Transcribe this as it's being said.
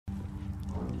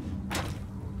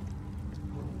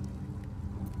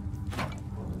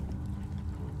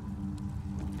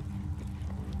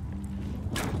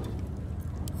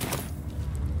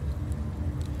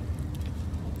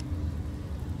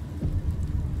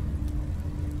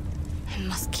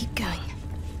must keep going.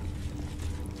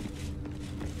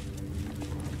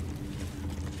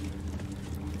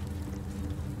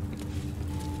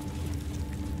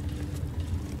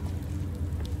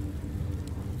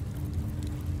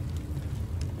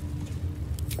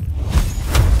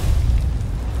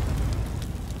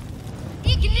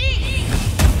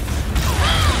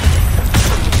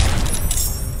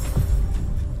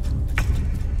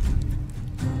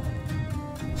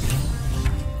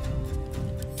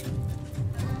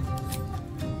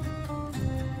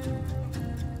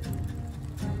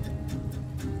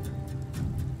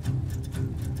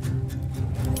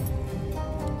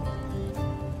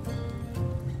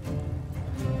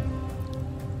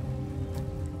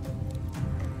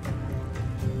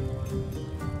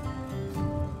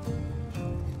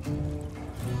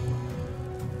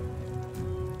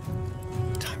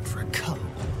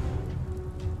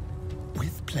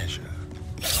 Pleasure.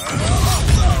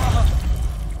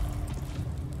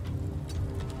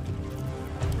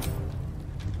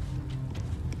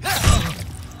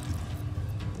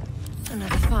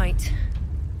 Another fight.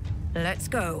 Let's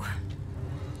go.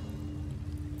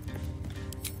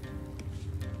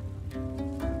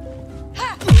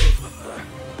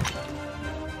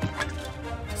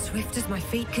 Swift as my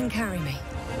feet can carry me.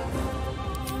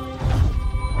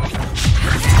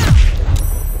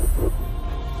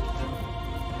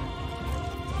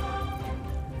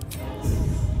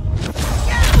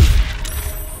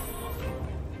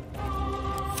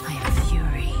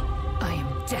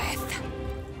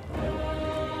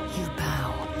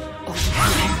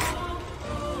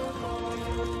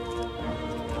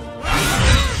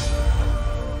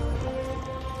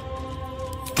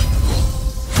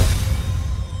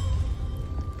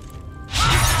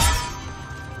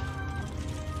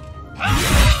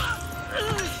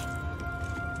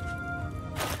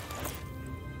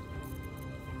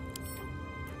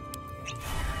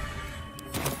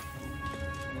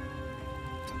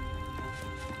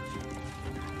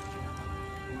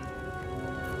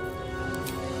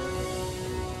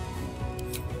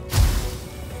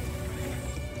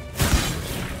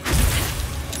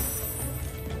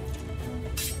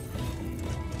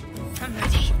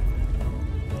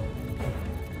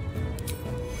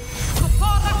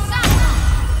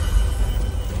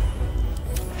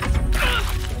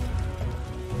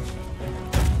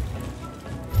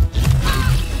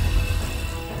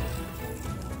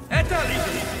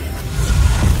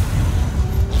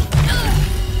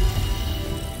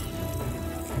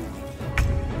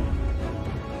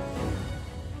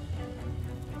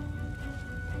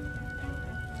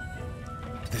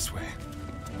 This way.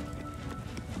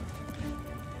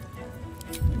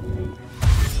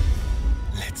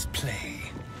 Let's play.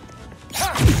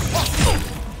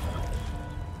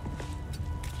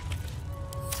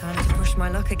 Time to push my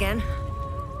luck again.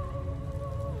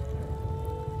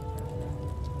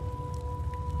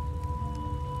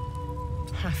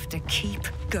 Have to keep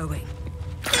going.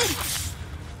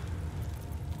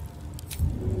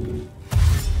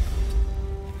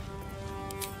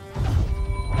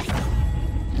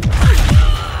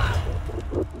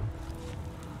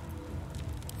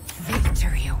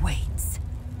 Victory awaits.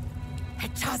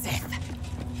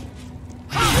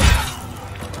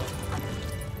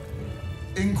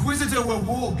 Inquisitor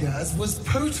W'wargaz was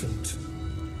potent.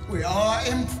 We are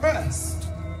impressed.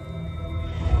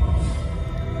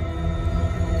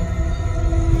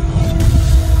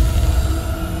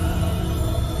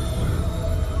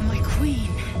 My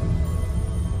queen.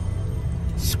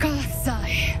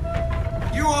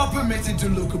 You are permitted to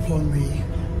look upon me.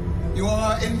 You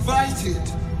are invited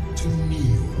to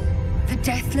kneel. The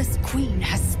Deathless Queen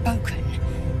has spoken.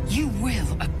 You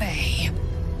will obey.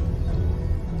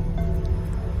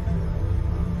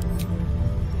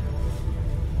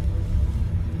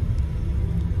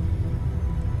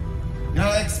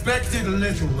 I expected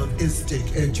little of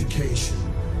Istic education,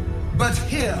 but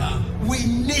here we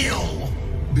kneel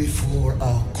before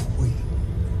our queen.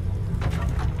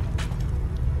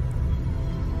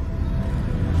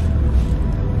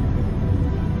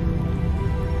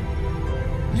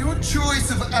 Your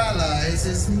choice of allies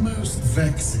is most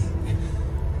vexing.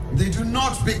 They do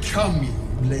not become you,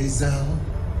 Lae'zel.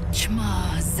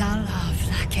 Chma Zala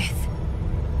Vlakith.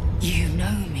 You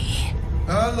know me.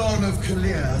 Arlon of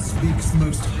Kalir speaks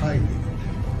most highly,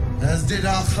 as did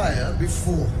Alchaya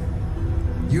before.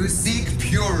 You seek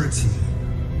purity.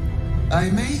 I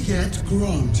may yet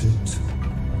grant it.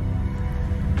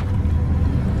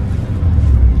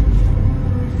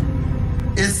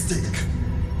 Istic,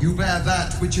 you bear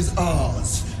that which is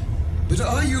ours. But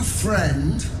are you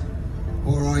friend,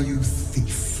 or are you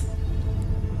thief?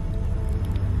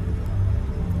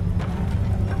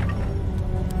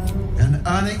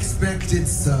 unexpected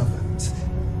servant.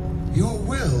 Your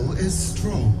will is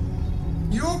strong.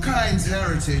 Your kind's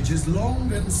heritage is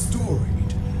long and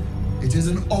storied. It is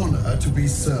an honor to be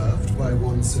served by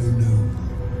one so noble.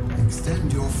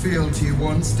 Extend your fealty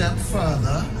one step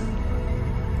further,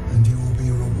 and you will be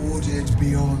rewarded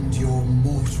beyond your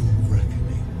mortal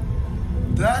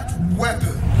reckoning. That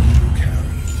weapon you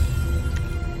carry,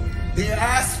 the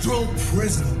astral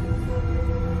prism,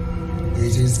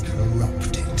 it is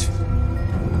corrupted.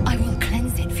 I will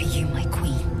cleanse it for you, my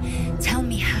queen. Tell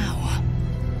me how.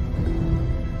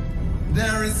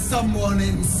 There is someone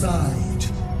inside.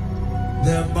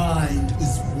 Their mind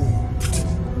is warped,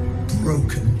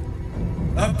 broken,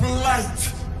 a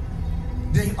blight.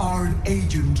 They are an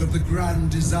agent of the grand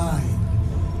design,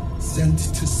 sent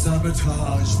to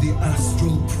sabotage the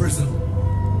astral prism.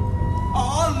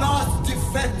 Our last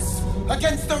defense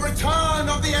against the return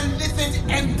of the illicit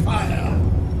empire.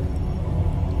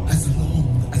 As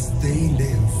long as they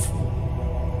live,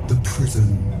 the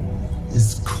prism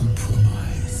is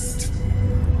compromised.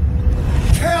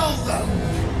 Kill them!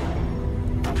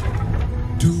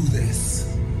 Do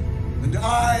this, and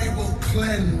I will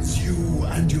cleanse you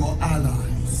and your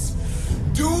allies.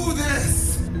 Do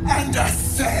this, and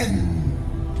ascend!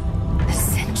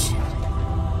 Ascension.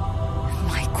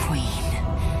 My queen.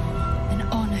 An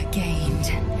honor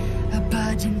gained. A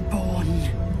burden borne.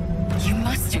 You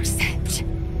must accept.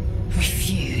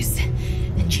 Refuse,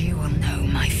 and you will know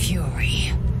my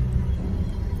fury.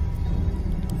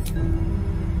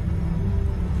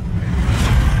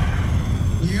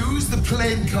 Use the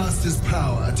Planecaster's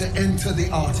power to enter the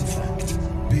artifact.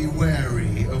 Be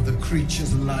wary of the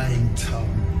creature's lying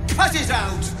tongue. Cut it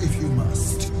out if you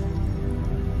must.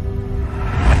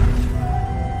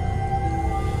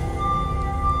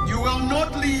 You will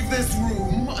not leave this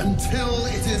room until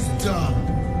it is done.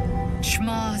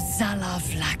 Shma Zala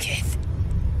Vlakith.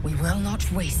 We will not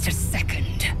waste a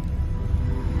second.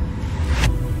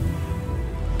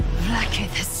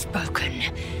 Vlakith has spoken.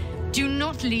 Do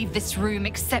not leave this room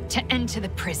except to enter the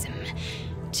prism.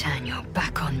 Turn your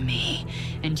back on me,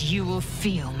 and you will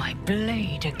feel my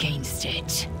blade against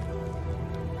it.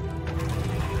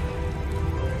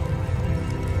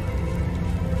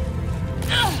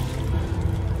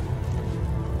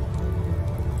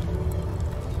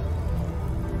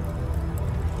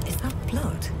 Is that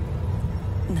blood?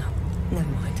 No, never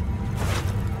mind.